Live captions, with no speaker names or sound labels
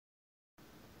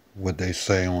what they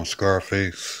say on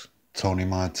Scarface, Tony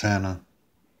Montana.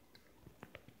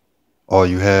 All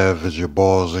you have is your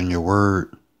balls and your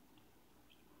word.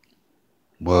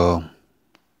 Well,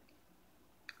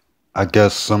 I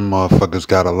guess some motherfuckers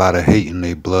got a lot of hate in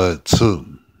their blood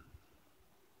too.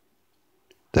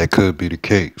 That could be the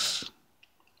case.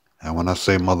 And when I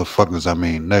say motherfuckers, I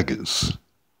mean niggas.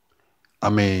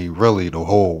 I mean really the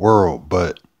whole world,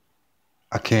 but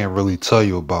I can't really tell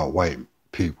you about white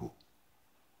people,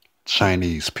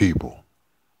 Chinese people,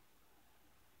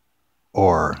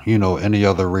 or, any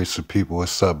other race of people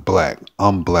except black.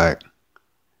 I'm black,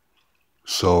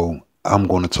 so I'm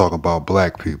going to talk about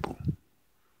black people.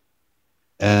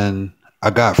 And I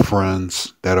got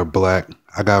friends that are black.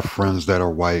 I got friends that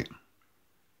are white.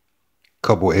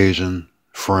 Couple Asian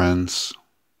friends,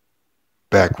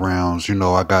 backgrounds.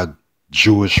 I got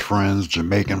Jewish friends,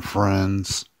 Jamaican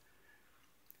friends,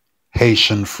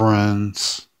 Haitian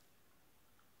friends,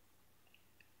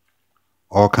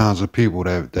 all kinds of people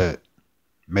that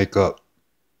make up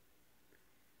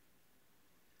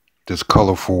this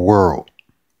colorful world.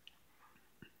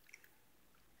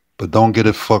 But don't get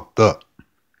it fucked up.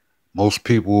 Most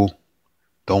people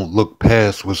don't look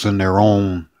past what's in their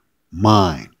own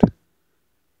mind.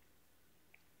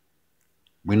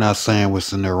 We're not saying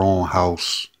what's in their own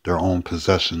house, their own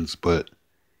possessions, but,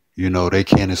 they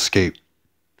can't escape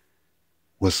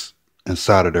what's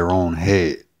inside of their own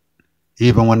head.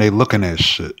 Even when they looking at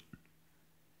shit.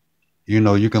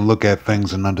 You can look at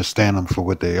things and understand them for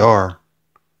what they are.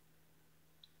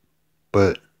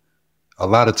 But a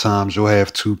lot of times you'll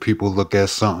have two people look at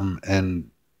something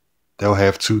and they'll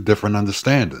have two different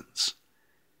understandings.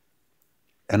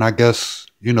 And I guess,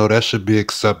 that should be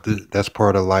accepted. That's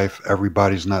part of life.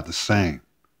 Everybody's not the same.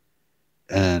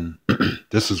 And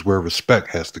this is where respect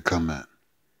has to come in.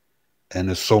 And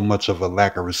there's so much of a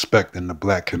lack of respect in the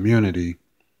black community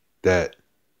that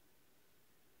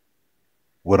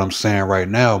what I'm saying right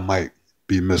now might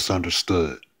be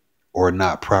misunderstood or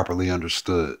not properly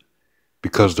understood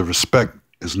because the respect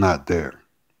is not there.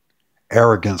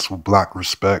 Arrogance will block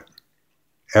respect.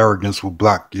 Arrogance will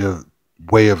block your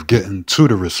way of getting to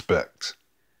the respect,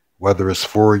 whether it's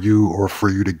for you or for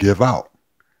you to give out.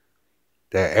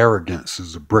 That arrogance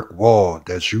is a brick wall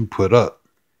that you put up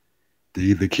to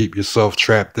either keep yourself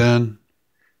trapped in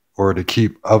or to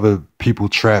keep other people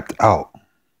trapped out.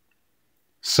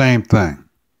 Same thing.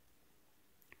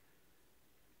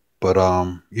 But,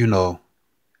 all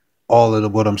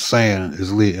of what I'm saying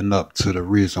is leading up to the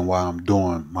reason why I'm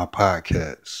doing my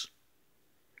podcast.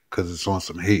 Because it's on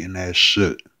some hating ass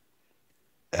shit.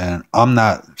 And I'm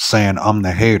not saying I'm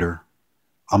the hater.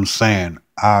 I'm saying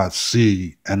I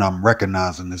see and I'm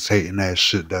recognizing this hating ass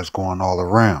shit that's going all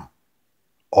around.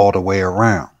 All the way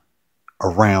around.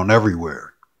 Around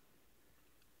everywhere.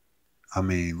 I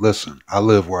mean, listen, I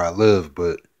live where I live,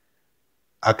 but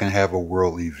I can have a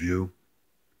worldly view.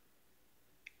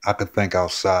 I can think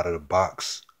outside of the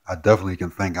box. I definitely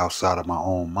can think outside of my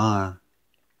own mind.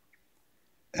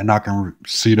 And I can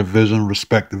see the vision,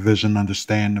 respect the vision,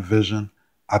 understand the vision.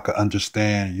 I could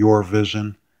understand your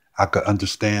vision. I could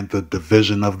understand the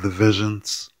division of the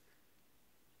visions.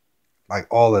 Like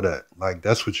all of that. Like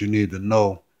that's what you need to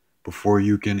know before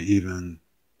you can even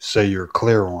say you're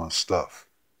clear on stuff.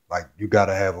 Like you got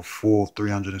to have a full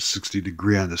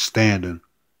 360-degree understanding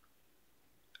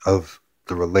of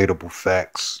the relatable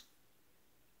facts,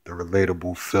 the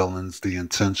relatable feelings, the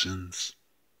intentions,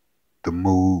 the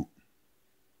mood,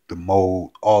 the mode,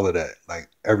 all of that. Like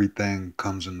everything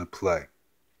comes into play.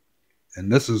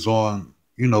 And this is on,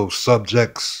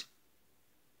 subjects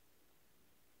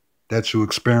that you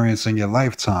experience in your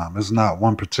lifetime. It's not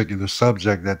one particular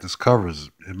subject that this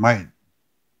covers. It might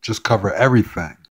just cover everything.